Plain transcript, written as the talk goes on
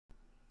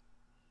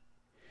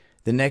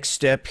the next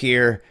step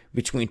here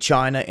between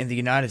China and the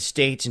United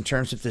States in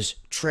terms of this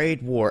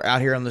trade war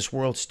out here on this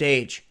world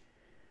stage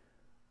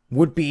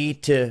would be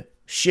to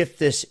shift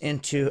this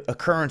into a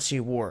currency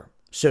war,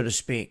 so to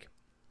speak.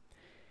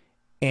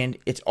 And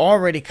it's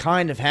already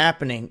kind of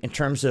happening in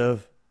terms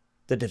of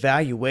the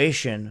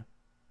devaluation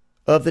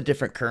of the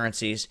different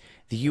currencies,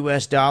 the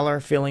US dollar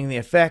feeling the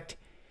effect,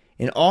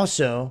 and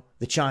also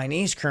the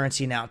Chinese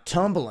currency now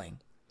tumbling.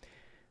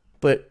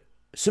 But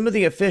some of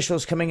the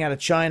officials coming out of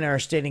China are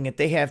stating that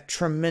they have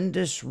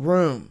tremendous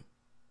room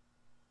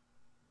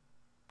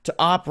to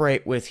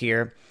operate with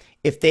here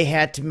if they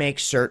had to make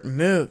certain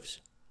moves.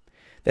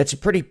 That's a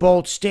pretty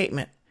bold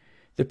statement.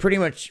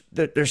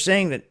 They're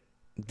saying that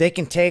they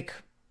can take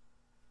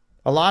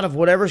a lot of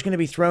whatever's going to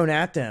be thrown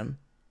at them,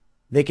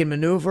 they can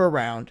maneuver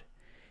around,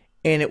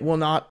 and it will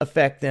not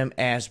affect them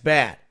as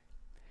bad.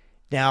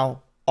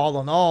 Now, all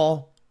in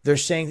all, they're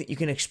saying that you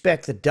can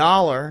expect the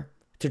dollar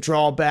to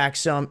draw back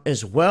some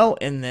as well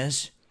in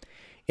this.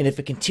 And if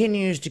it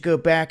continues to go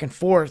back and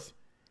forth,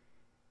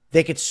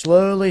 they could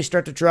slowly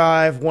start to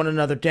drive one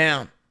another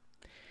down.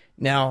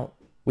 Now,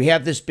 we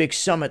have this big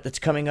summit that's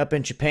coming up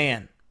in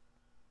Japan.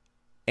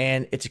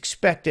 And it's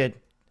expected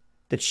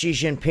that Xi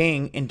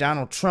Jinping and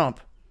Donald Trump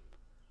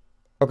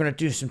are going to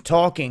do some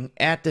talking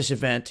at this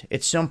event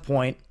at some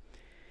point.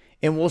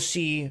 And we'll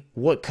see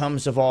what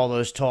comes of all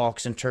those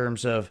talks in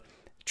terms of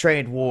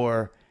trade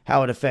war,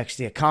 how it affects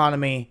the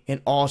economy,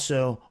 and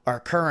also our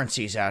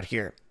currencies out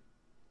here.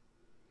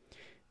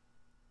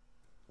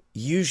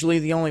 Usually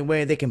the only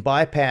way they can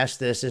bypass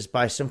this is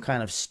by some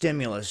kind of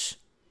stimulus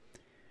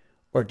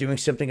or doing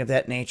something of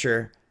that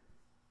nature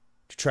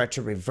to try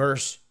to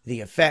reverse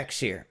the effects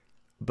here.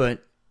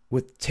 But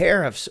with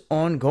tariffs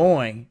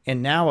ongoing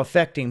and now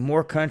affecting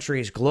more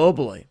countries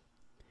globally,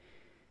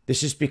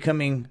 this is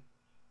becoming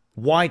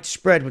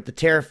widespread with the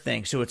tariff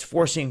thing. So it's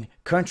forcing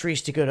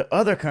countries to go to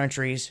other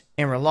countries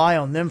and rely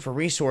on them for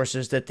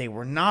resources that they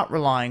were not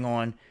relying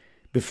on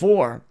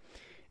before.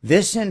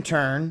 This in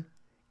turn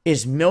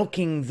is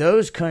milking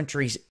those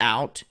countries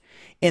out,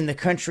 and the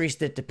countries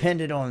that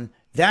depended on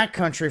that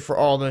country for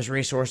all those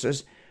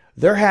resources,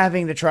 they're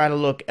having to try to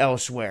look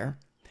elsewhere.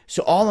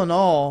 So all in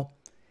all,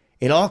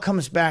 it all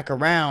comes back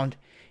around,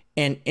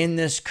 and in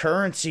this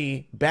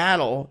currency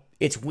battle,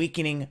 it's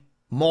weakening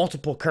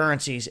multiple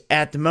currencies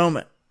at the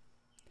moment.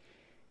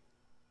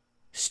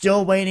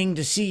 Still waiting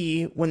to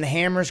see when the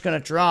hammer's going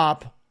to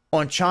drop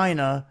on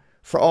China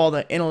for all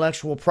the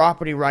intellectual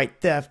property right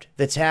theft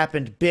that's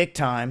happened big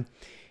time.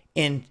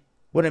 And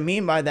what I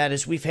mean by that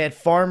is we've had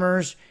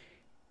farmers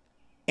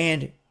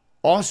and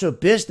also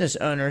business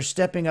owners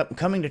stepping up and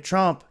coming to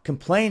Trump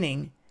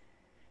complaining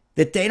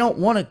that they don't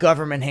want a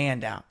government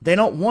handout. They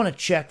don't want a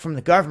check from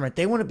the government.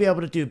 They want to be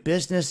able to do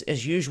business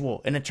as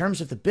usual. And in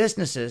terms of the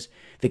businesses,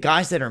 the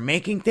guys that are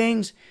making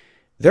things,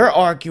 they're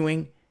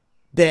arguing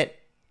that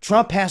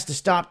Trump has to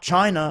stop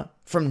China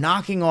from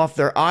knocking off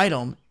their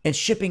item and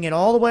shipping it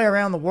all the way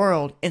around the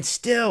world and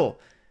still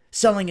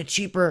selling it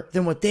cheaper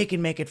than what they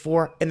can make it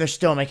for, and they're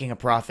still making a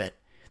profit.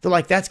 They're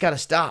like, that's got to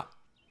stop.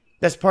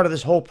 That's part of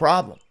this whole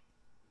problem.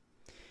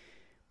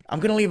 I'm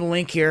going to leave a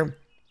link here.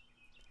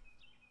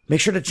 Make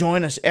sure to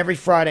join us every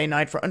Friday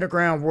night for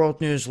Underground World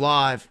News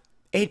Live.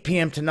 8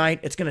 p.m. tonight.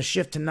 It's going to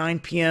shift to 9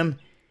 p.m.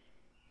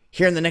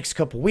 here in the next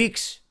couple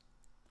weeks.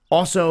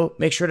 Also,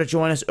 make sure to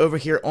join us over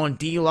here on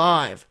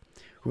DLive.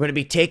 We're going to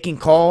be taking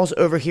calls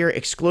over here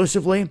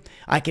exclusively.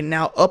 I can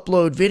now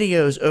upload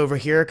videos over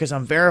here because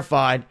I'm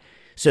verified.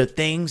 So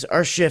things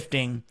are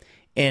shifting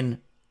and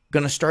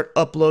going to start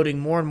uploading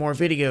more and more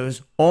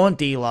videos on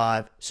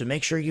DLive. So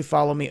make sure you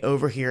follow me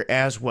over here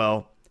as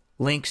well.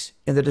 Links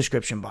in the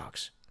description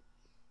box.